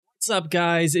up,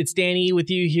 guys? It's Danny with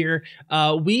you here.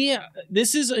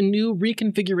 This is a new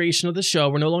reconfiguration of the show.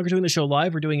 We're no longer doing the show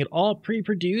live. We're doing it all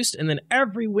pre-produced, and then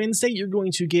every Wednesday you're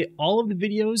going to get all of the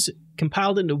videos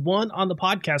compiled into one on the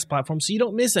podcast platform, so you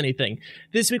don't miss anything.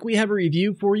 This week we have a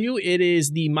review for you. It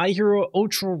is the My Hero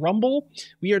Ultra Rumble.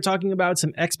 We are talking about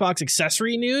some Xbox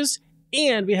accessory news,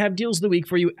 and we have deals of the week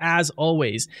for you as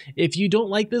always. If you don't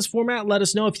like this format, let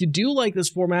us know. If you do like this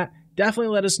format,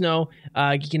 definitely let us know.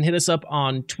 You can hit us up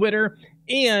on Twitter,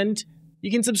 and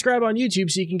you can subscribe on YouTube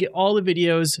so you can get all the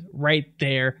videos right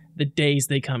there the days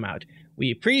they come out.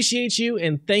 We appreciate you,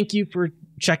 and thank you for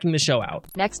checking the show out.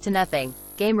 Next to nothing.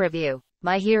 Game review.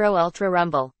 My Hero Ultra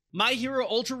Rumble. My Hero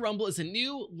Ultra Rumble is a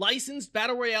new licensed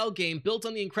battle royale game built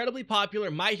on the incredibly popular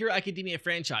My Hero Academia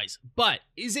franchise. But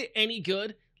is it any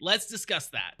good? Let's discuss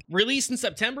that. Released in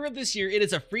September of this year, it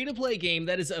is a free-to-play game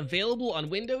that is available on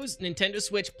Windows, Nintendo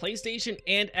Switch, PlayStation,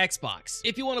 and Xbox.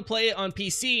 If you want to play it on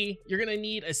PC, you're going to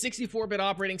need a 64-bit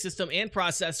operating system and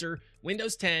processor,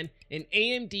 Windows 10, an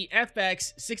AMD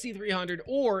FX 6300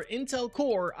 or Intel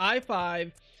Core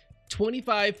i5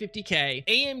 2550K,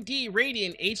 AMD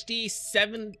Radeon HD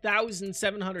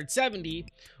 7770,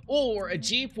 or a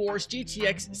GeForce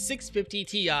GTX 650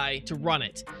 Ti to run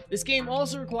it. This game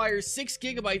also requires 6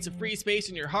 GB of free space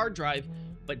on your hard drive,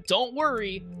 but don't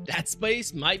worry, that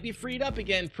space might be freed up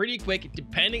again pretty quick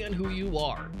depending on who you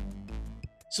are.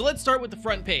 So let's start with the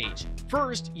front page.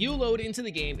 First, you load into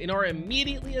the game and are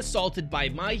immediately assaulted by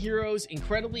My Hero's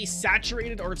incredibly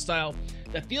saturated art style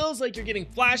that feels like you're getting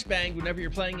flashbanged whenever you're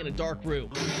playing in a dark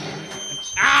room.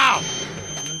 Ow!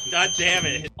 God damn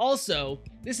it. Also,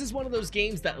 this is one of those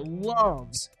games that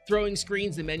loves throwing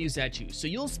screens and menus at you, so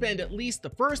you'll spend at least the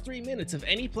first 3 minutes of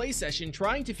any play session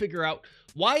trying to figure out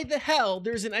why the hell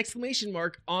there's an exclamation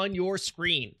mark on your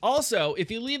screen. Also,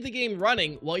 if you leave the game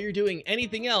running while you're doing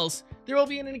anything else, there will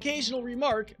be an occasional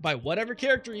remark by whatever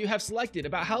character you have selected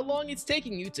about how long it's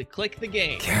taking you to click the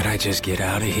game. Can't I just get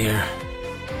out of here?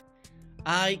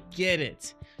 I get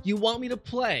it. You want me to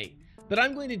play, but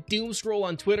I'm going to doom scroll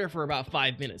on Twitter for about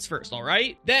 5 minutes first,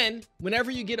 alright? Then,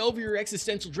 whenever you get over your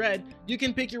existential dread, you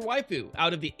can pick your waifu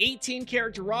out of the 18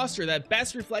 character roster that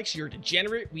best reflects your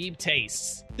degenerate weeb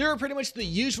tastes. There are pretty much the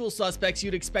usual suspects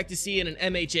you'd expect to see in an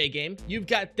MHA game. You've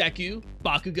got Deku,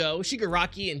 Bakugo,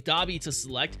 Shigaraki, and Dabi to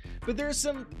select, but there's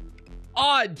some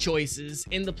odd choices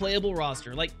in the playable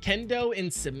roster, like Kendo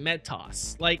and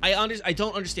Cementos. Like, I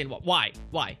don't understand why.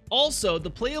 Also, the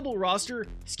playable roster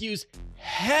skews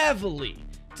heavily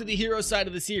to the hero side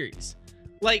of the series.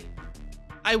 Like,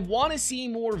 I want to see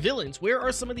more villains. Where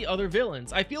are some of the other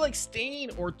villains? I feel like Stain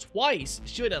or Twice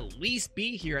should at least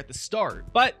be here at the start.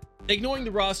 But ignoring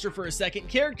the roster for a second,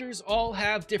 characters all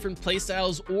have different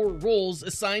playstyles or roles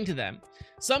assigned to them.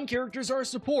 Some characters are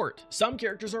support, some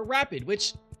characters are rapid,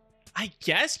 which I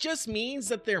guess just means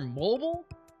that they're mobile?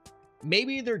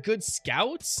 Maybe they're good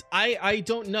scouts? I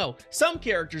don't know. Some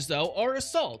characters, though, are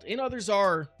assault, and others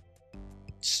are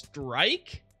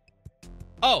strike?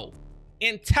 Oh,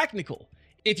 and technical.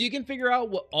 If you can figure out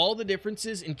what all the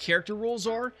differences in character roles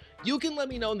are, you can let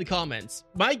me know in the comments.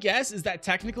 My guess is that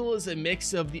technical is a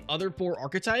mix of the other 4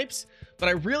 archetypes, but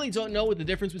I really don't know what the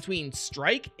difference between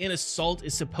strike and assault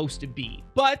is supposed to be.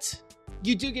 But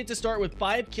you do get to start with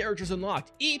 5 characters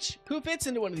unlocked, each who fits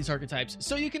into one of these archetypes,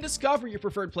 so you can discover your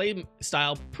preferred play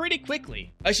style pretty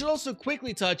quickly. I should also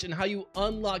quickly touch on how you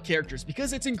unlock characters,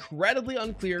 because it's incredibly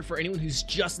unclear for anyone who's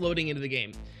just loading into the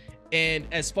game. And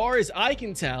as far as I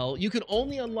can tell, you can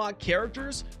only unlock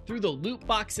characters through the loot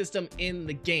box system in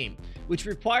the game, which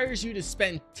requires you to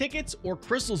spend tickets or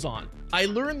crystals on. I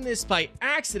learned this by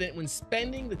accident when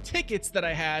spending the tickets that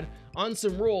I had on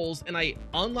some rolls, and I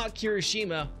unlocked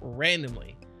Kirishima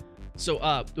randomly.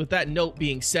 So with that note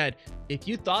being said, if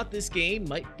you thought this game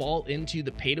might fall into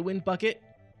the pay-to-win bucket,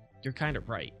 you're kind of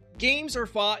right. Games are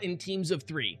fought in teams of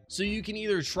 3, so you can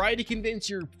either try to convince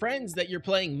your friends that you're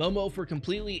playing Momo for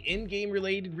completely in-game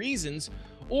related reasons,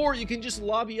 or you can just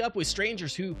lobby up with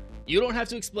strangers who you don't have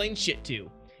to explain shit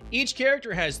to. Each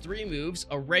character has 3 moves,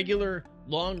 a regular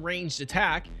long-ranged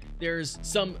attack, there's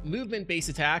some movement-based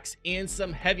attacks, and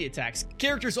some heavy attacks.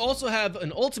 Characters also have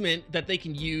an ultimate that they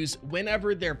can use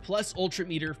whenever their plus ultra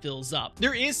meter fills up.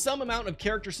 There is some amount of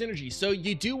character synergy, so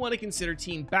you do want to consider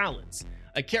team balance.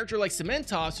 A character like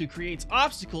Cementos, who creates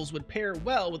obstacles, would pair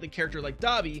well with a character like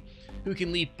Dabi, who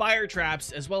can lead fire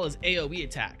traps as well as AoE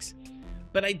attacks.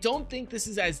 But I don't think this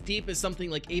is as deep as something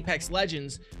like Apex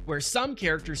Legends, where some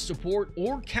characters support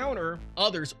or counter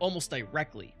others almost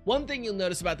directly. One thing you'll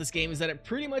notice about this game is that it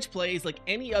pretty much plays like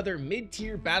any other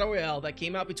mid-tier battle royale that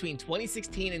came out between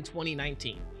 2016 and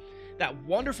 2019. that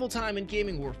wonderful time in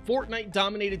gaming where Fortnite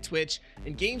dominated Twitch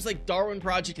and games like Darwin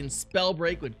Project and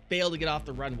Spellbreak would fail to get off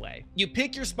the runway. You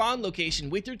pick your spawn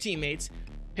location with your teammates,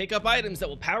 pick up items that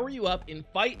will power you up, and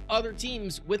fight other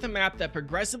teams with a map that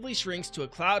progressively shrinks to a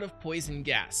cloud of poison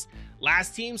gas.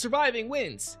 Last team surviving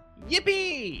wins.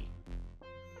 Yippee!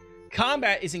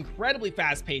 Combat is incredibly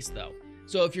fast-paced though,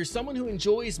 so if you're someone who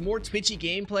enjoys more twitchy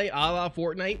gameplay a la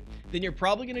Fortnite, then you're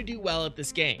probably going to do well at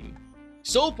this game.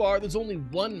 So far, there's only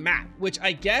one map, which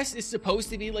I guess is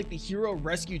supposed to be like the Hero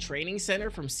Rescue Training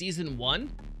Center from Season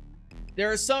 1.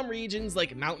 There are some regions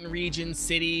like Mountain Region,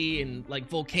 City, and like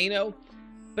Volcano,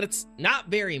 but it's not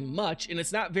very much, and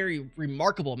it's not very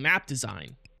remarkable map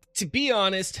design. To be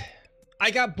honest,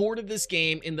 I got bored of this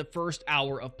game in the first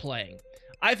hour of playing.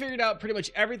 I figured out pretty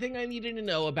much everything I needed to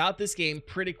know about this game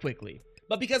pretty quickly.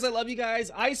 But because I love you guys,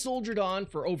 I soldiered on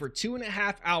for over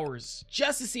 2.5 hours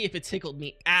just to see if it tickled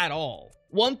me at all.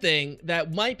 One thing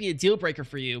that might be a deal breaker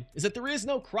for you is that there is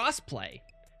no crossplay.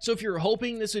 So if you're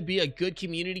hoping this would be a good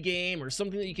community game or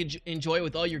something that you could enjoy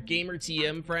with all your gamer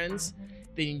TM friends,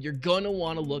 then you're gonna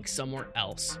want to look somewhere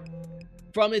else.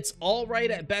 From its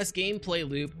alright at best gameplay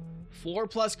loop,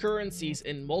 4+ currencies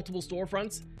and multiple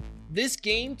storefronts, this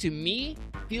game to me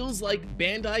feels like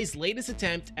Bandai's latest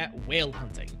attempt at whale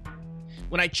hunting.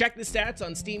 When I checked the stats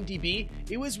on SteamDB,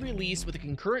 it was released with a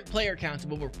concurrent player count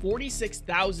of over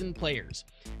 46,000 players.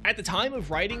 At the time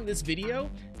of writing this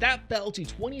video, that fell to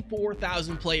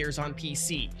 24,000 players on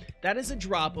PC. That is a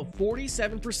drop of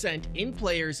 47% in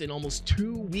players in almost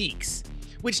 2 weeks,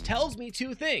 which tells me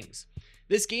two things.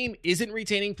 This game isn't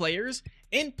retaining players,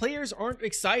 and players aren't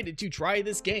excited to try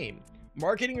this game.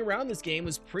 Marketing around this game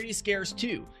was pretty scarce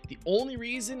too. The only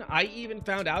reason I even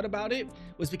found out about it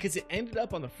was because it ended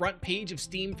up on the front page of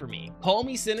Steam for me. Call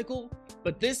me cynical,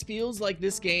 but this feels like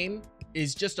this game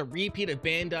is just a repeat of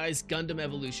Bandai's Gundam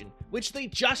Evolution, which they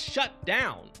just shut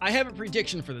down. I have a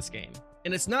prediction for this game,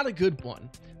 and it's not a good one.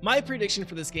 My prediction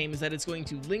for this game is that it's going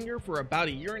to linger for about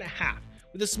 1.5 years,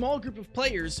 with a small group of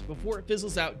players before it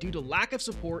fizzles out due to lack of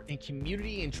support and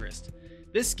community interest.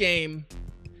 This game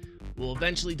will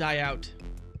eventually die out,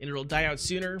 and it'll die out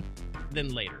sooner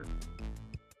than later.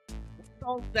 With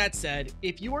all that said,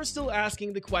 if you are still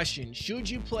asking the question, should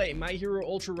you play My Hero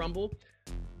Ultra Rumble?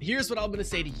 Here's what I'm going to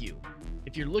say to you.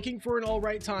 If you're looking for an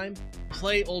alright time,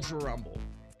 play Ultra Rumble.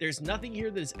 There's nothing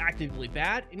here that is actively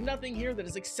bad, and nothing here that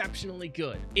is exceptionally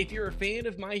good. If you're a fan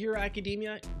of My Hero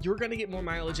Academia, you're going to get more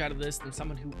mileage out of this than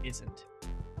someone who isn't.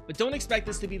 But don't expect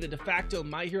this to be the de facto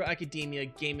My Hero Academia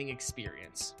gaming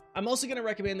experience. I'm also going to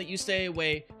recommend that you stay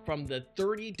away from the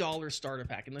 $30 starter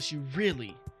pack unless you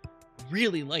really,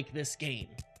 really like this game.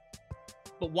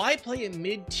 But why play a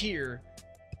mid-tier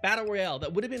battle royale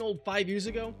that would have been old 5 years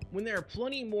ago when there are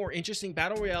plenty more interesting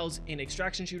battle royales and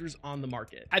extraction shooters on the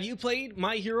market? Have you played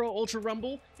My Hero Ultra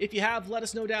Rumble? If you have, let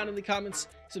us know down in the comments.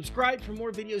 Subscribe for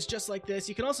more videos just like this.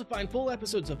 You can also find full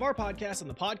episodes of our podcast on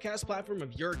the podcast platform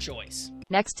of your choice.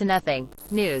 Next to nothing.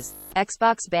 News.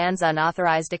 Xbox bans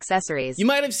unauthorized accessories. You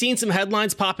might have seen some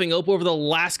headlines popping up over the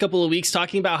last couple of weeks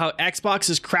talking about how Xbox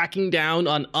is cracking down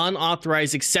on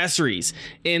unauthorized accessories.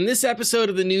 In this episode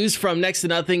of the news from Next to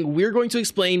Nothing, we're going to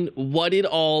explain what it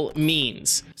all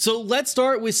means. So let's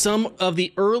start with some of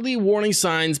the early warning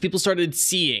signs people started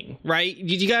seeing, right?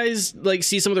 Did you guys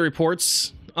see some of the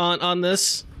reports on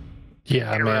this?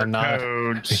 Yeah, man.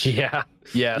 Yeah.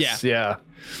 Yes. Yeah.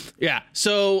 Yeah,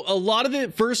 so a lot of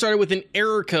it first started with an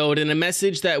error code and a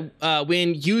message that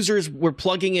when users were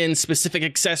plugging in specific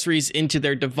accessories into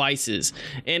their devices.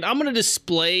 And I'm going to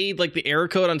display the error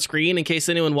code on screen in case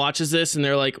anyone watches this and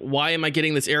they're like, why am I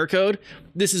getting this error code?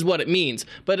 This is what it means.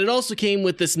 But it also came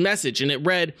with this message, and it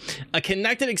read, a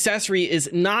connected accessory is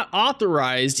not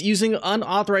authorized. Using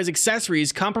unauthorized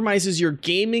accessories compromises your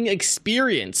gaming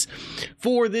experience.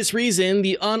 For this reason,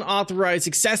 the unauthorized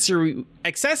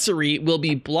accessory will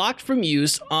be blocked from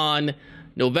use on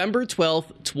November 12th,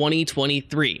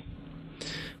 2023.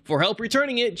 For help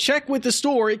returning it, check with the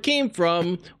store it came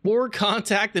from or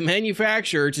contact the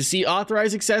manufacturer to see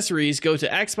authorized accessories. Go to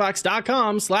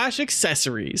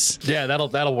xbox.com/accessories. Yeah,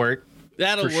 that'll work.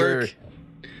 That'll work. Sure.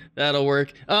 That'll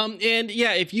work. And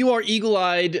yeah, if you are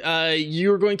eagle-eyed,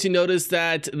 you're going to notice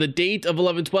that the date of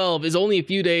 11/12 is only a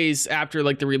few days after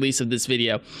the release of this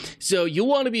video. So you'll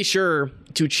want to be sure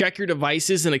to check your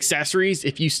devices and accessories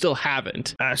if you still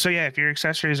haven't. So yeah, if your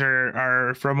accessories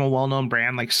are from a well-known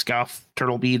brand like Scuff,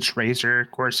 Turtle Beach, Razer,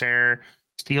 Corsair,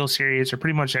 Steel Series, or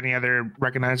pretty much any other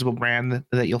recognizable brand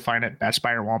that you'll find at Best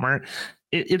Buy or Walmart,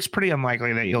 it's pretty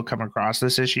unlikely that you'll come across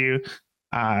this issue.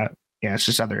 Yeah, it's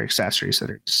just other accessories that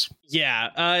are just... Yeah,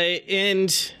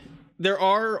 and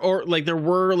there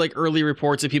were like early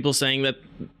reports of people saying that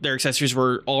their accessories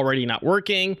were already not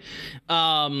working.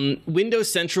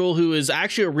 Windows Central, who is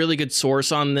actually a really good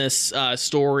source on this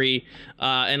story,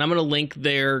 and I'm going to link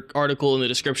their article in the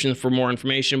description for more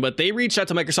information, but they reached out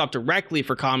to Microsoft directly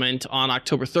for comment on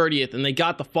October 30th, and they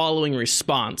got the following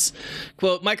response.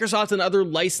 Quote, Microsoft and other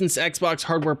licensed Xbox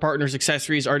hardware partners'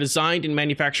 accessories are designed and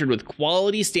manufactured with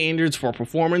quality standards for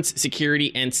performance,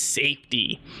 security, and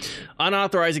safety.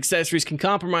 Unauthorized accessories can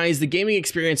compromise the gaming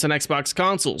experience on Xbox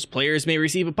consoles. Players may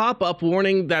receive a pop-up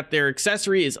warning that their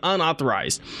accessory is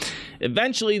unauthorized.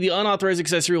 Eventually, the unauthorized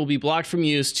accessory will be blocked from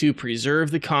use to preserve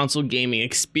the console gaming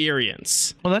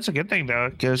experience. Well, that's a good thing, though,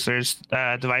 because there's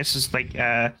devices like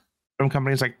from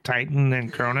companies like Titan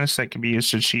and Cronus that can be used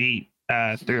to cheat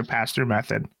through a pass-through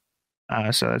method.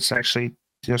 So that's actually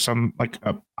some like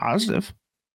a positive.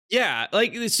 Yeah,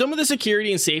 like some of the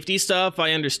security and safety stuff,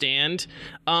 I understand.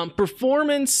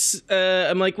 Performance,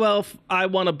 I'm like, well, if I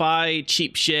want to buy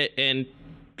cheap shit and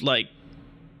like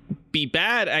be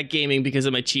bad at gaming because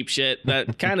of my cheap shit,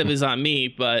 that kind of is on me.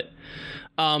 But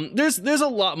there's a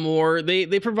lot more.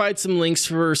 They provide some links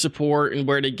for support and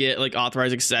where to get like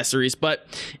authorized accessories. But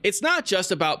it's not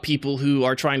just about people who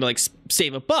are trying to like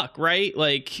save a buck, right?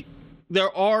 Like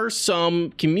there are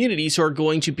some communities who are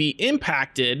going to be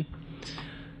impacted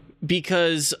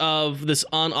because of this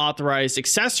unauthorized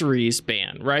accessories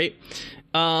ban, right?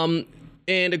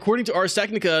 And according to Ars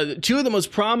Technica, two of the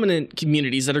most prominent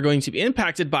communities that are going to be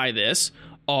impacted by this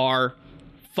are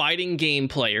fighting game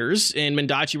players. And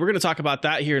Mendachi, we're going to talk about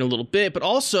that here in a little bit, but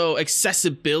also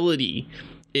accessibility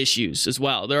issues as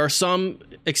well. There are some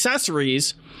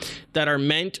accessories that are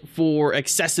meant for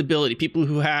accessibility, people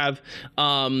who have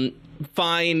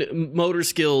fine motor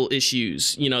skill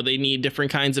issues. You know, they need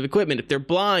different kinds of equipment if they're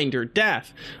blind or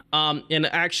deaf. And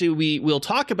actually, we'll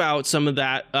talk about some of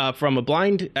that from a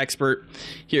blind expert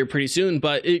here pretty soon.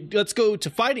 But let's go to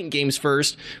fighting games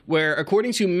first, where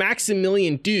according to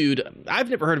Maximilian Dude,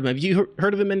 I've never heard of him. Have you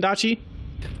heard of him, Mendachi?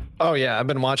 Oh, yeah. I've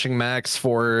been watching Max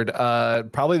for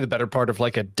probably the better part of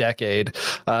like a decade.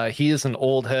 He is an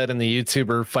old head in the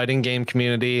YouTuber fighting game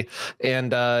community.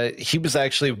 And he was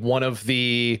actually one of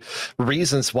the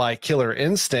reasons why Killer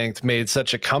Instinct made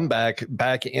such a comeback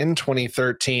back in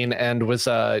 2013 and was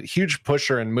a huge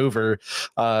pusher and mover,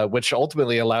 which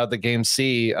ultimately allowed the game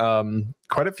see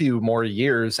quite a few more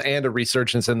years and a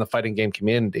resurgence in the fighting game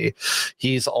community.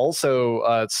 He's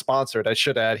also sponsored, I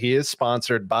should add, he is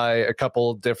sponsored by a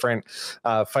couple different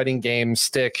fighting game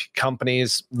stick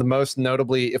companies. The most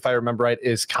notably, if I remember right,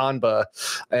 is Kanba.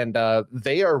 And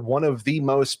they are one of the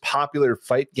most popular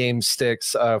fight game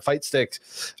sticks, fight stick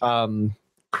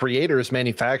creators,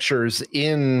 manufacturers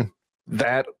in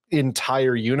that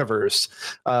entire universe.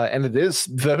 And it is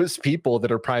those people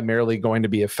that are primarily going to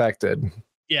be affected.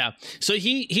 Yeah. So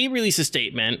he released a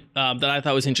statement that I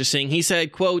thought was interesting. He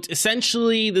said, quote,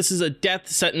 essentially, this is a death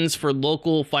sentence for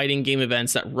local fighting game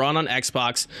events that run on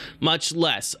Xbox, much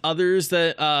less others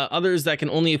that can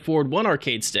only afford one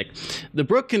arcade stick. The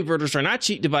Brook converters are not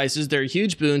cheap devices. They're a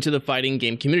huge boon to the fighting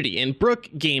game community. And Brook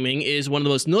Gaming is one of the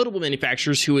most notable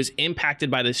manufacturers who is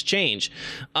impacted by this change.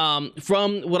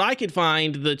 From what I could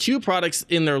find, the two products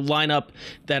in their lineup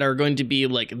that are going to be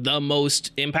like the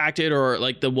most impacted, or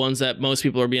like the ones that most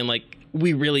people are being like,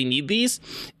 we really need these,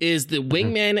 is the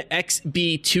Wingman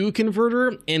XB2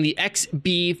 converter and the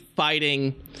XB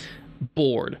fighting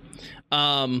board.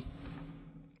 And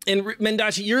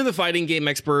Mendachi, you're the fighting game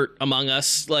expert among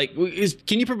us. Like,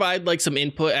 can you provide like some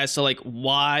input as to like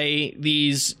why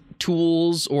these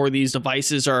tools or these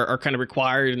devices are kind of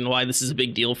required and why this is a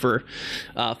big deal for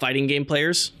fighting game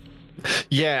players?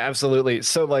 Yeah, absolutely.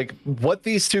 So like what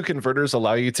these two converters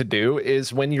allow you to do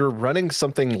is when you're running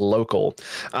something local,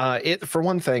 for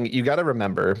one thing, you got to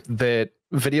remember that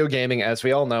video gaming, as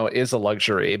we all know, is a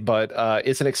luxury, but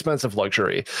it's an expensive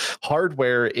luxury.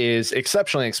 Hardware is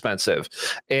exceptionally expensive.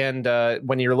 And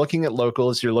when you're looking at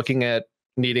locals, you're looking at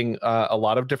needing a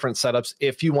lot of different setups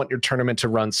if you want your tournament to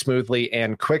run smoothly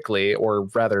and quickly, or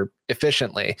rather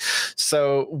efficiently.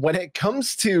 So when it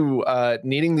comes to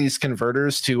needing these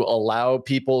converters to allow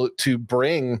people to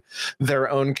bring their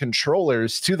own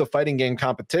controllers to the fighting game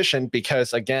competition,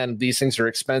 because again, these things are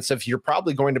expensive, you're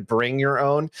probably going to bring your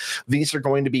own. These are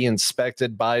going to be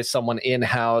inspected by someone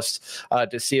in-house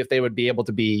to see if they would be able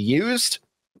to be used.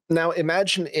 Now,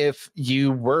 imagine if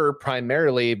you were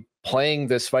primarily playing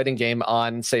this fighting game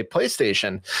on, say,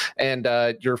 PlayStation, and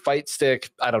your fight stick,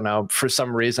 I don't know, for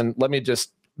some reason, let me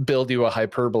just build you a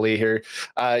hyperbole here.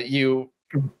 You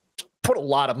put a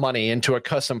lot of money into a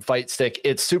custom fight stick.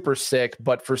 It's super sick,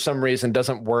 but for some reason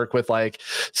doesn't work with like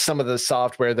some of the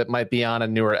software that might be on a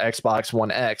newer Xbox One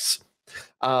X.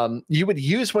 you would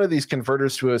use one of these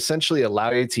converters to essentially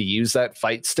allow you to use that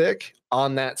fight stick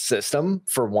on that system,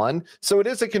 for one. So it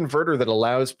is a converter that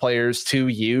allows players to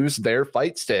use their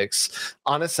fight sticks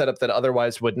on a setup that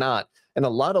otherwise would not. And a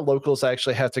lot of locals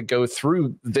actually have to go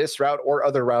through this route or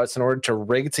other routes in order to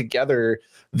rig together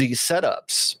these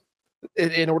setups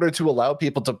in order to allow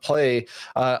people to play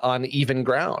on even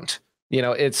ground. You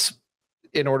know, it's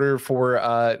in order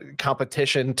for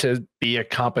competition to be a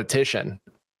competition.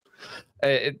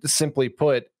 Simply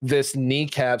put, this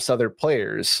kneecaps other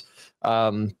players,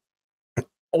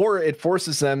 or it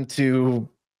forces them to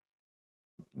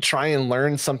try and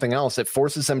learn something else. It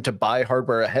forces them to buy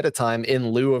hardware ahead of time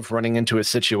in lieu of running into a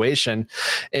situation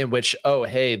in which, oh,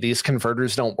 hey, these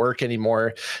converters don't work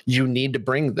anymore. You need to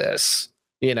bring this.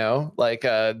 You know, like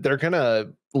they're going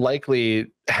to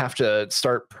likely have to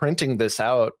start printing this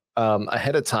out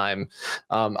ahead of time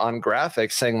on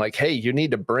graphics, saying like, hey, you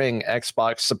need to bring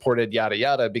Xbox supported yada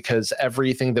yada because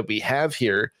everything that we have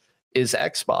here is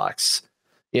Xbox.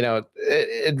 You know,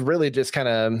 it really just kind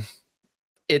of,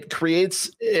 it creates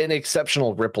an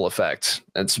exceptional ripple effect.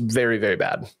 It's very, very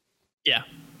bad. Yeah.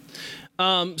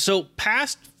 So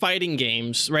past fighting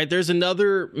games, right? There's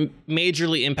another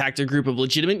majorly impacted group of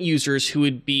legitimate users who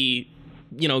would be,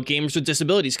 you know, gamers with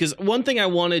disabilities. Because one thing I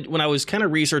wanted when I was kind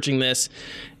of researching this,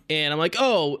 and I'm like,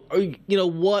 oh, you know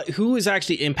what? Who is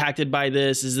actually impacted by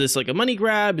this? Is this like a money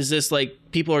grab? Is this like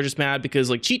people are just mad because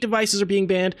like cheat devices are being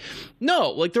banned? No,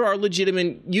 like there are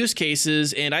legitimate use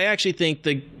cases, and I actually think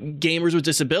the gamers with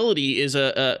disability is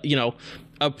a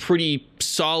pretty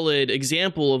solid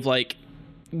example of like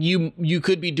you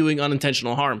could be doing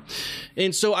unintentional harm.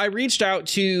 And so I reached out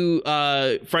to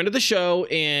friend of the show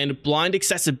and blind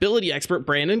accessibility expert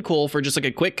Brandon Cole for just like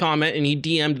a quick comment, and he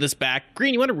DM'd this back.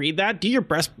 Green, you want to read that? Do your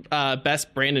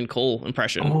best Brandon Cole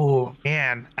impression. Oh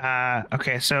man.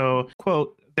 Okay, so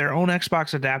quote, their own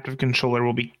Xbox adaptive controller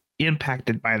will be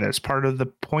impacted by this. Part of the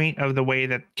point of the way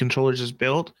that controllers is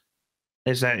built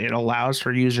is that it allows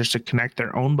for users to connect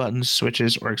their own buttons,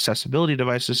 switches, or accessibility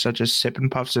devices such as sip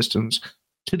and puff systems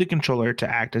to the controller to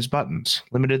act as buttons.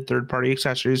 Limited third-party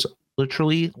accessories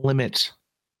literally limits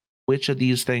which of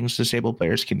these things disabled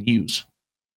players can use.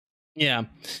 Yeah.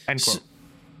 End quote.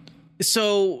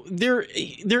 So there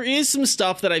is some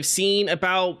stuff that I've seen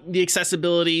about the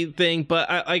accessibility thing, but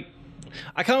I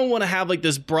kind of want to have like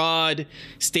this broad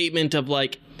statement of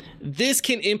like, this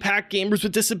can impact gamers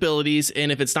with disabilities,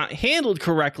 and if it's not handled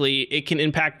correctly, it can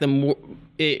impact them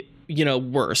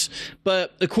worse.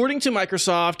 But according to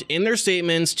Microsoft, in their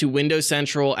statements to Windows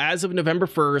Central, as of November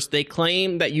 1st, they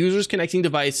claim that users connecting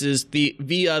devices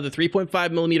via the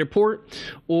 3.5 millimeter port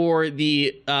or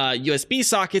the USB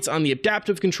sockets on the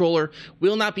adaptive controller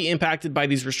will not be impacted by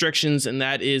these restrictions, and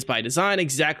that is by design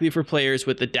exactly for players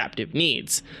with adaptive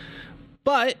needs.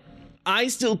 But I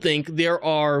still think there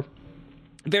are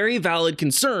very valid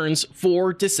concerns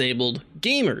for disabled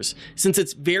gamers, since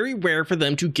it's very rare for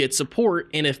them to get support,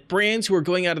 and if brands who are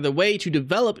going out of their way to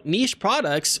develop niche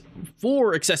products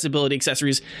for accessibility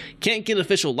accessories can't get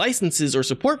official licenses or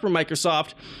support from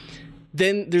Microsoft,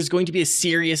 then there's going to be a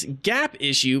serious gap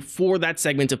issue for that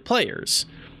segment of players,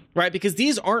 right? Because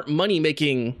these aren't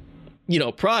money-making,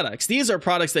 products. These are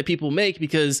products that people make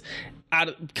because out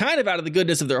of the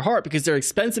goodness of their heart, because they're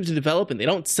expensive to develop and they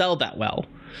don't sell that well.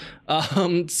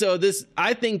 So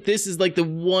I think this is like the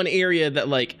one area that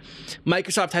like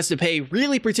Microsoft has to pay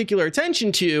really particular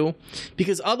attention to,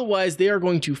 because otherwise they are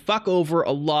going to fuck over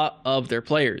a lot of their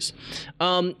players.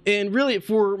 And really,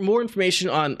 for more information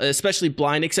on especially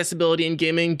blind accessibility in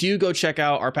gaming, do go check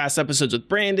out our past episodes with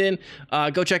Brandon.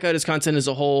 Go check out his content as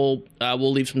a whole.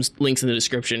 We'll leave some links in the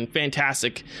description.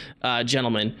 Fantastic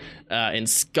gentleman and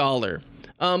scholar.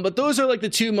 But those are like the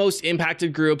two most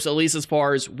impacted groups, at least as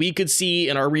far as we could see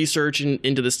in our research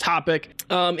into this topic.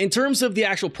 In terms of the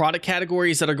actual product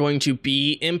categories that are going to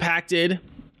be impacted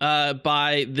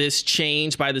by this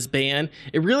change, by this ban,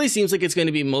 it really seems like it's going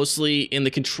to be mostly in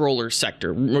the controller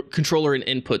sector, controller and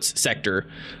inputs sector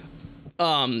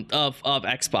of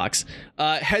Xbox.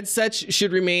 Headsets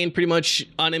should remain pretty much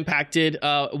unimpacted.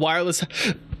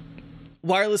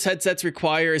 Wireless headsets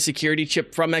require a security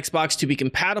chip from Xbox to be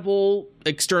compatible.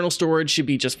 External storage should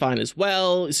be just fine as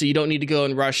well, so you don't need to go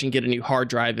and rush and get a new hard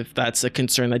drive if that's a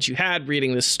concern that you had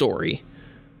reading this story.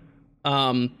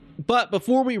 But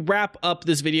before we wrap up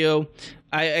this video,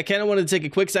 I kind of wanted to take a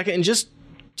quick second and just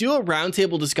do a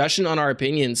roundtable discussion on our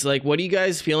opinions. Like, what are you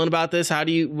guys feeling about this?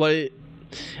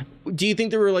 Do you think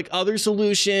there were like other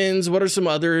solutions? What are some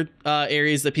other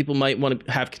areas that people might want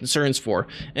to have concerns for?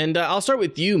 And I'll start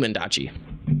with you, Mendachi.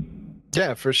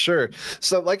 Yeah, for sure.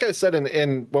 So like I said,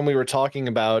 in when we were talking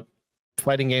about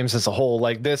fighting games as a whole.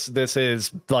 Like this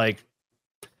is like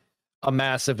a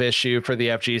massive issue for the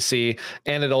FGC,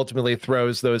 and it ultimately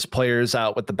throws those players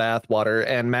out with the bathwater.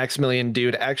 And Maximilian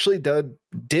Dude actually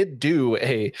did do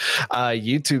a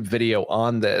YouTube video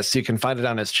on this. You can find it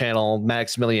on his channel,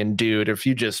 Maximilian Dude. If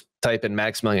you just type in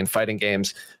Maximilian fighting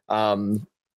games,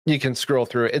 you can scroll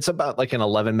through it. It's about like an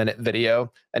 11-minute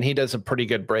video, and he does a pretty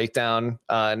good breakdown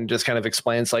and just kind of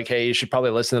explains like, hey, you should probably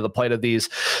listen to the plight of these,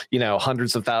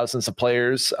 hundreds of thousands of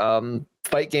players.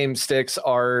 Fight game sticks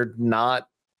are not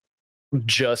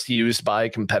just used by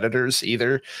competitors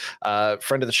either.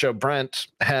 Friend of the show, Brent,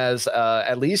 has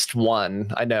at least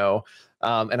one, I know.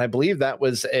 And I believe that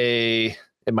was it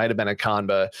might've been a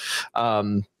Kanba.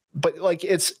 But like,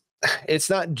 it's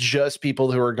not just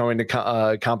people who are going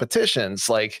to competitions.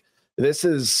 Like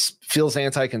this feels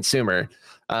anti-consumer.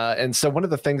 And so one of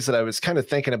the things that I was kind of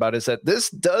thinking about is that this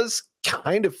does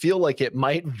kind of feel like it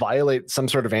might violate some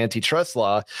sort of antitrust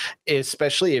law,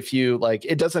 especially if you like,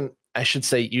 it doesn't, I should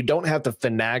say, you don't have to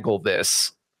finagle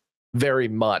this very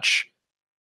much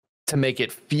to make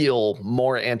it feel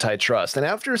more antitrust. And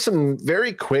after some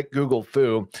very quick Google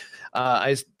foo,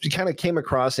 I kind of came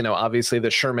across, obviously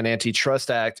the Sherman Antitrust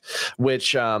Act,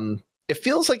 which it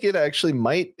feels like it actually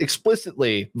might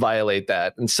explicitly violate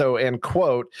that. And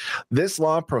quote, this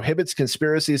law prohibits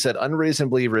conspiracies that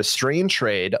unreasonably restrain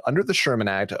trade under the Sherman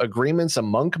Act, agreements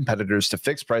among competitors to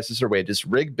fix prices or wages,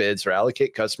 rig bids, or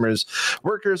allocate customers,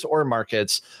 workers, or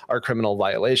markets are criminal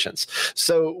violations.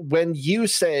 So when you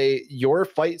say your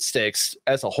fight sticks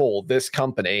as a whole, this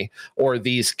company or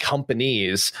these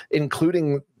companies,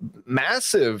 including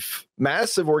massive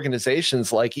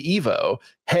organizations like Evo,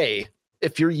 hey,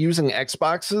 if you're using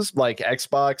Xboxes, like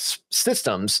Xbox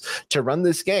systems to run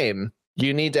this game,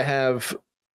 you need to have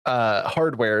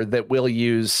hardware that will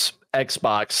use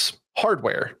Xbox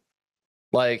hardware.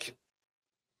 Like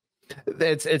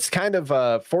it's kind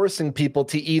of forcing people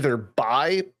to either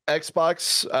buy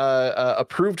Xbox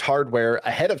approved hardware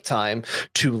ahead of time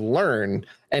to learn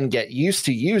and get used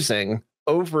to using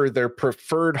over their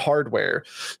preferred hardware.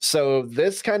 So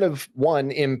this kind of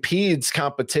impedes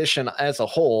competition as a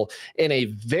whole in a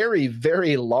very,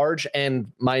 very large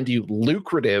and, mind you,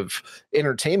 lucrative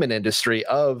entertainment industry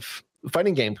of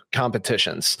fighting game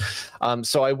competitions.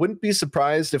 So I wouldn't be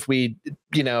surprised if we,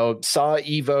 saw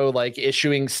Evo like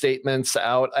issuing statements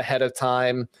out ahead of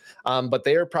time, but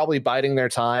they are probably biding their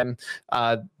time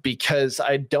because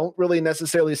I don't really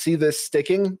necessarily see this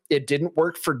sticking. It didn't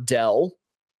work for Dell.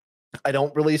 I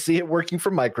don't really see it working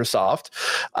for Microsoft.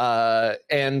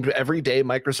 And every day,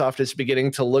 Microsoft is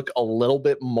beginning to look a little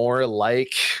bit more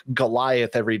like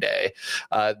Goliath every day.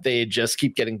 They just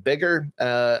keep getting bigger.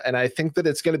 And I think that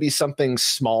it's going to be something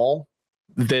small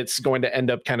that's going to end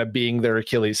up kind of being their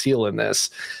Achilles heel in this.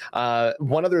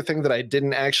 One other thing that I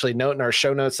didn't actually note in our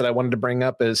show notes that I wanted to bring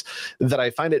up is that I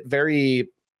find it very...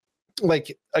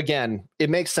 like, again, it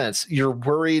makes sense. You're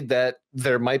worried that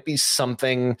there might be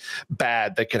something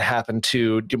bad that could happen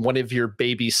to one of your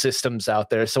baby systems out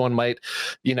there. Someone might,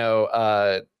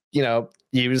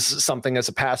 use something as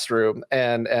a pass-through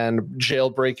and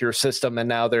jailbreak your system, and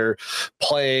now they're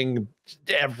playing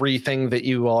everything that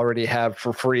you already have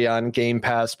for free on Game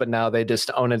Pass, but now they just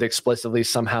own it explicitly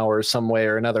somehow or some way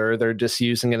or another. They're just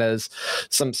using it as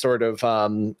some sort of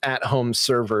at-home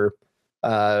server.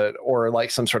 Or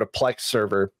like some sort of Plex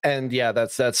server. And yeah,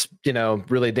 that's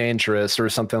really dangerous or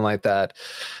something like that.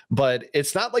 But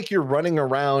it's not like you're running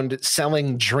around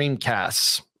selling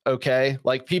Dreamcasts, okay?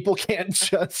 Like people can't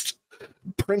just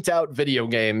print out video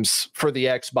games for the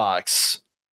Xbox.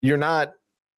 You're not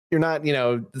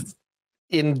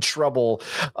in trouble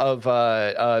of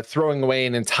throwing away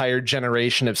an entire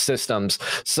generation of systems.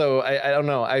 So I don't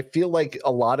know. I feel like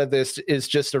a lot of this is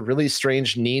just a really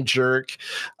strange knee-jerk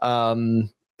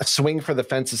swing for the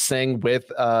fences thing with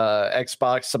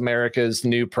Xbox America's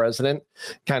new president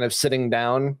kind of sitting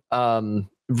down.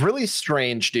 Really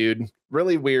strange, dude.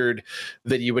 Really weird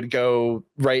that you would go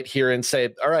right here and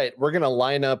say, all right, we're going to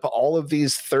line up all of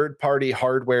these third-party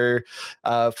hardware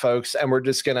folks, and we're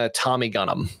just going to Tommy gun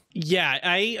them. Yeah,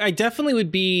 I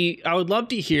definitely I would love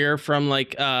to hear from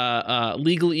like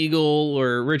Legal Eagle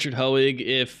or Richard Hoeg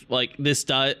if like this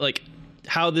does, like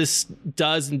how this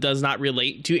does and does not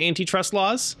relate to antitrust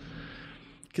laws.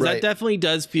 Because that definitely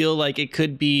does feel like it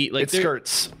could be like it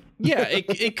skirts. Yeah,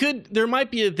 it could, there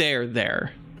might be a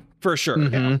there for sure.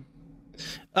 Mm-hmm.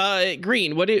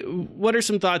 Green, what are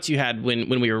some thoughts you had when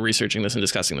we were researching this and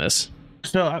discussing this?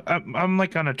 So I'm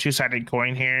like on a two-sided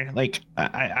coin here. Like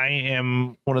I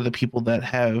am one of the people that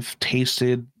have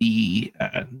tasted the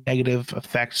negative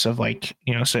effects of like,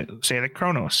 say the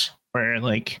Chronos, where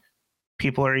like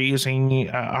people are using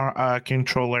a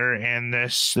controller and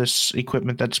this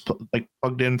equipment that's like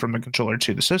plugged in from the controller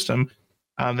to the system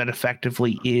that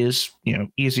effectively is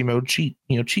easy mode cheat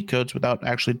codes without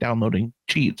actually downloading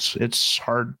cheats. It's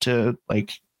hard to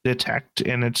like detect,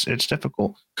 and it's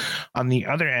difficult. On the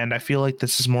other end, I feel like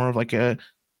this is more of like a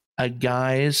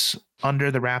guise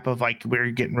under the wrap of like, we're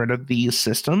getting rid of these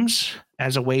systems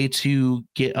as a way to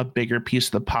get a bigger piece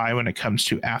of the pie when it comes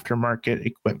to aftermarket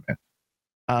equipment.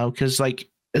 Because like,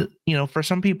 for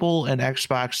some people, an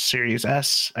Xbox Series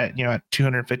S at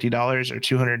 $250 or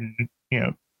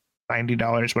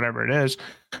 $290, whatever it is,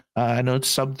 I know it's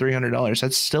sub $300.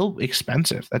 That's still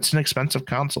expensive. That's an expensive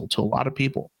console to a lot of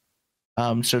people.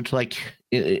 So to like,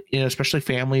 especially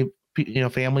families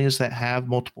that have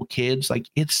multiple kids, like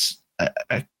it's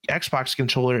a Xbox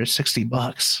controller is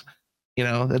 $60.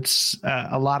 That's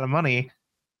a lot of money.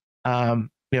 When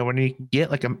you can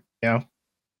get like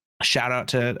shout out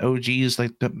to OGs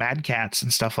like the Mad Cats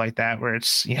and stuff like that, where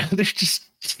it's they're just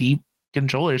cheap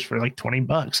controllers for like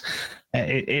 $20.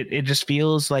 It just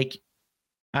feels like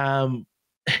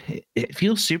it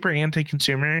feels super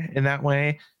anti-consumer in that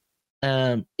way.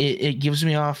 It gives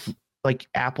me off like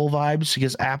Apple vibes,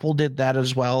 because Apple did that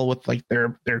as well with like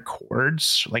their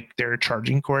cords, like their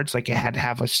charging cords. Like it had to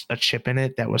have a chip in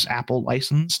it that was Apple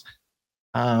licensed.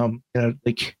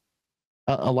 Like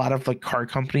a lot of like car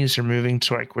companies are moving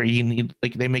to like where you need,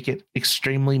 like they make it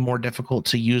extremely more difficult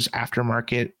to use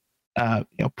aftermarket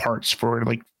parts for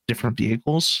like different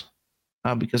vehicles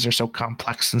because they're so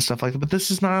complex and stuff like that. But this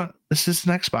is an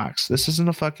Xbox. This isn't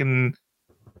a fucking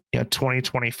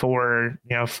 2024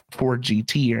 Ford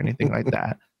GT or anything like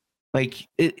that. Like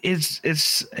it's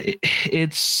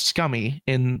scummy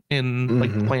in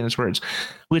like the plainest words,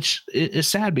 which is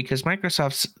sad because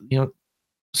Microsoft's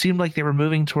seemed like they were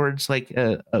moving towards like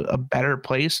a better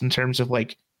place in terms of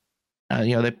like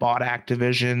they bought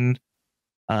Activision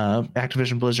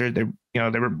Blizzard. They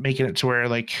were making it to where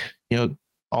like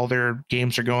all their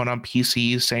games are going on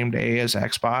PC same day as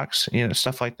Xbox,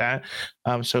 stuff like that.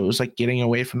 So it was like getting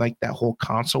away from like that whole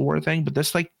console war thing. But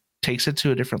this like takes it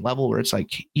to a different level where it's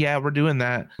like, yeah, we're doing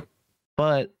that,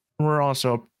 but we're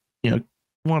also,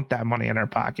 want that money in our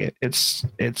pocket. It's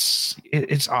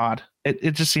odd.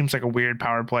 It just seems like a weird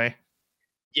power play.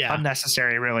 Yeah.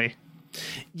 Unnecessary, really.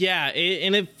 Yeah.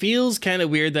 And it feels kind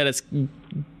of weird that it's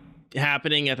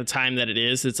happening at the time that it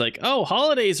is. It's like, oh,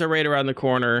 holidays are right around the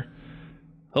corner.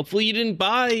 Hopefully you didn't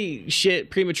buy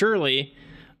shit prematurely.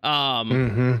 Yeah,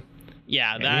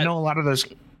 that a lot of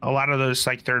those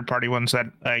like third party ones that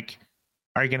like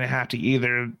are gonna have to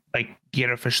either like get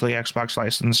officially Xbox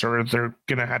license or they're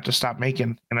gonna have to stop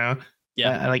making.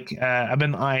 Yeah. I've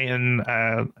been eyeing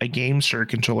a GameSir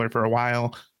controller for a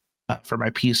while for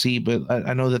my PC, but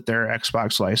I know that they're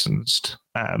Xbox licensed.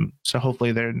 So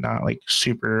hopefully they're not like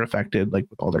super affected like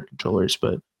with all their controllers.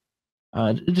 But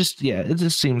it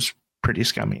just seems pretty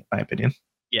scummy in my opinion.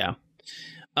 Yeah.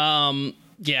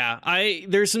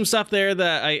 There's some stuff there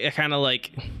that I kind of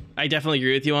like. I definitely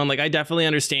agree with you on. Like, I definitely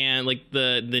understand like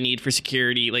the need for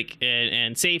security, like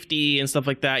and safety and stuff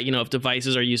like that. If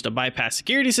devices are used to bypass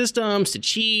security systems, to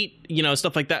cheat,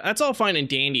 stuff like that. That's all fine and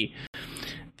dandy.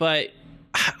 But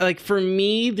like for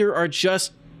me, there are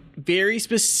just very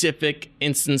specific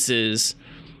instances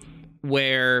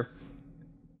where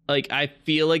like I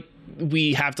feel like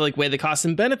we have to like weigh the costs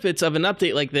and benefits of an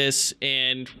update like this,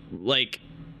 and like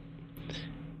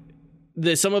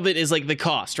some of it is like the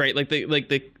cost, right? Like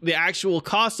the actual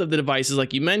cost of the devices,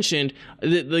 like you mentioned,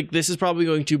 like this is probably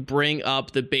going to bring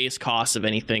up the base cost of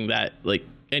anything that like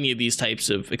any of these types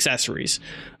of accessories,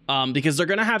 because they're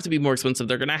going to have to be more expensive.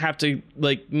 They're going to have to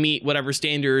like meet whatever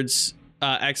standards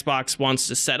Xbox wants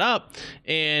to set up.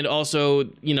 And also,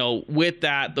 with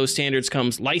that, those standards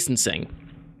comes licensing,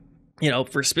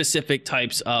 for specific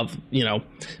types of,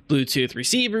 Bluetooth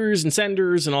receivers and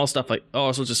senders and all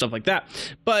sorts of stuff like that.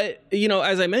 But,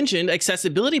 as I mentioned,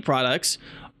 accessibility products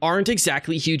aren't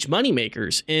exactly huge money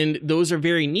makers, and those are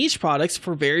very niche products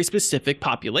for very specific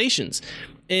populations.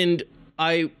 And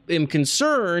I am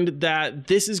concerned that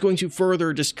this is going to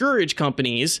further discourage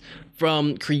companies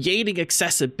from creating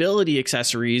accessibility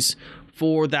accessories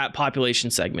for that population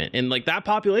segment. And like that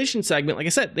population segment, like I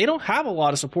said, they don't have a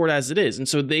lot of support as it is. And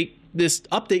so this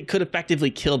update could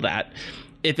effectively kill that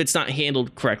if it's not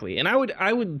handled correctly. And I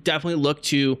would definitely look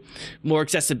to more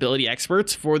accessibility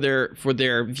experts for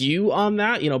their view on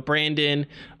that. Brandon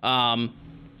and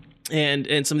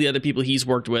some of the other people he's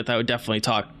worked with, I would definitely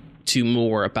talk to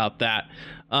more about that.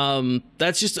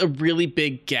 That's just a really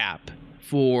big gap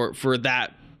for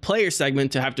that player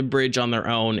segment to have to bridge on their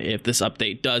own if this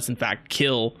update does in fact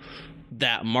kill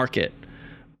that market.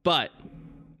 But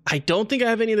I don't think I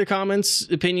have any other comments,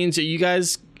 opinions. Are you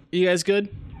guys good?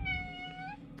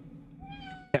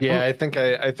 Yeah, I think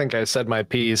I said my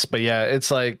piece, but yeah,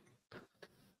 it's like,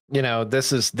 you know,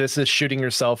 this is shooting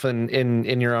yourself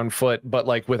in your own foot, but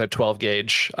like with a 12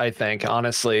 gauge, I think,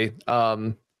 honestly.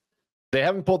 They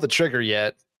haven't pulled the trigger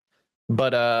yet,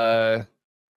 but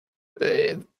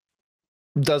it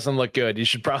doesn't look good. You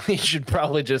should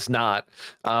probably just not.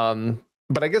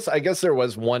 But I guess there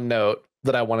was one note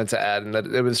that I wanted to add, and that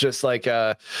it was just like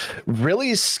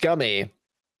really scummy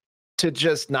to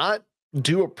just not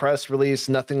do a press release,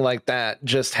 nothing like that.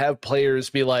 Just have players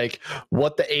be like,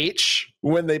 "What the H?"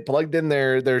 when they plugged in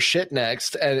their shit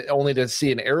next, and only to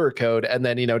see an error code, and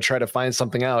then try to find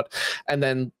something out, and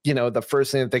then the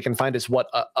first thing that they can find is what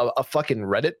a fucking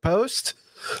Reddit post.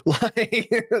 Like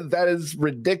that is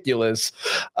ridiculous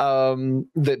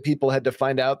that people had to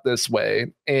find out this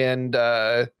way. And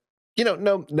no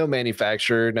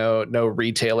manufacturer, no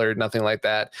retailer, nothing like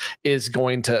that is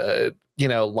going to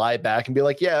lie back and be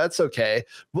like, yeah, that's okay,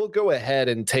 we'll go ahead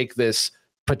and take this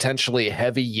potentially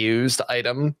heavy used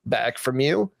item back from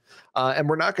you, and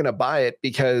we're not going to buy it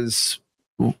because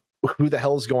who the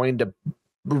hell is going to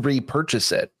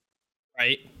repurchase it?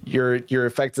 Right. You're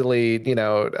effectively,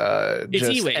 it's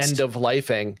just e-waste. end of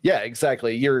lifing. Yeah,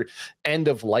 exactly. You're end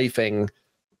of lifing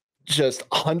just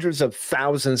hundreds of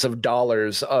thousands of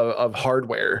dollars of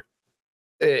hardware.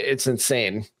 It's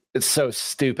insane. It's so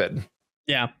stupid.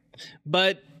 Yeah.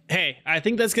 But hey, I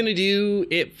think that's going to do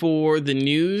it for the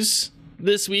news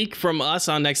this week from us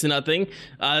on Next to Nothing.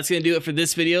 That's going to do it for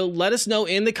this video. Let us know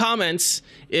in the comments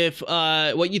if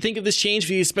what you think of this change.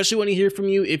 We especially want to hear from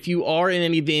you if you are in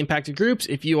any of the impacted groups,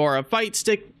 if you are a fight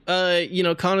stick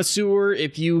connoisseur,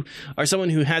 if you are someone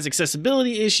who has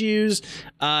accessibility issues,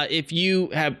 if you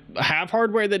have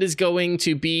hardware that is going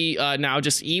to be now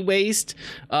just e-waste.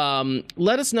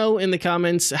 Let us know in the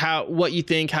comments what you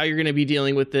think, how you're going to be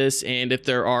dealing with this, and if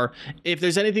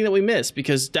there's anything that we missed,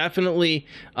 because definitely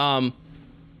we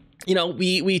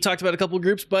talked about a couple of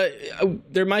groups, but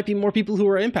there might be more people who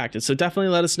are impacted, so definitely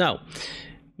let us know.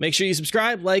 Make sure you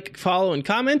subscribe, like, follow, and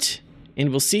comment, and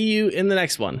we'll see you in the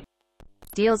next one.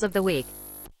 Deals of the week.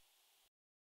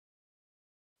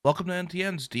 Welcome to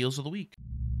NTN's Deals of the Week.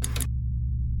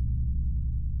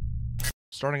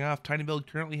 Starting off, TinyBuild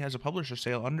currently has a publisher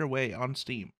sale underway on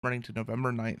Steam, running to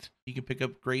November 9th. You can pick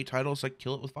up great titles like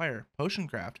Kill It With Fire,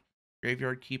 Potioncraft,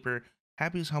 Graveyard Keeper,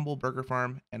 Happy's Humble Burger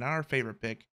Farm, and our favorite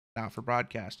pick, Not For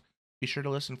Broadcast. Be sure to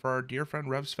listen for our dear friend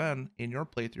Rev Sven in your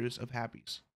playthroughs of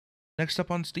Happy's. Next up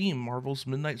on Steam, Marvel's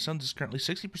Midnight Suns is currently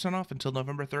 60% off until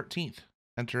November 13th.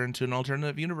 Enter into an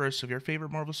alternative universe of your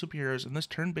favorite Marvel superheroes in this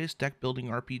turn-based deck-building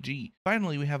RPG.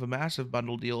 Finally, we have a massive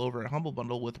bundle deal over at Humble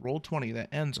Bundle with Roll20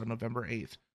 that ends on November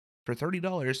 8th. For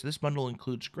 $30, this bundle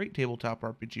includes great tabletop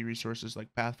RPG resources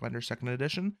like Pathfinder 2nd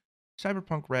Edition,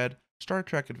 Cyberpunk Red, Star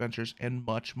Trek Adventures, and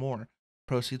much more.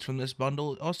 Proceeds from this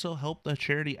bundle also help the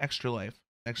charity Extra Life.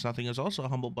 Next Nothing is also a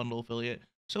Humble Bundle affiliate,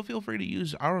 so feel free to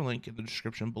use our link in the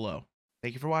description below.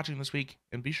 Thank you for watching this week,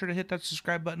 and be sure to hit that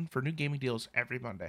subscribe button for new gaming deals every Monday.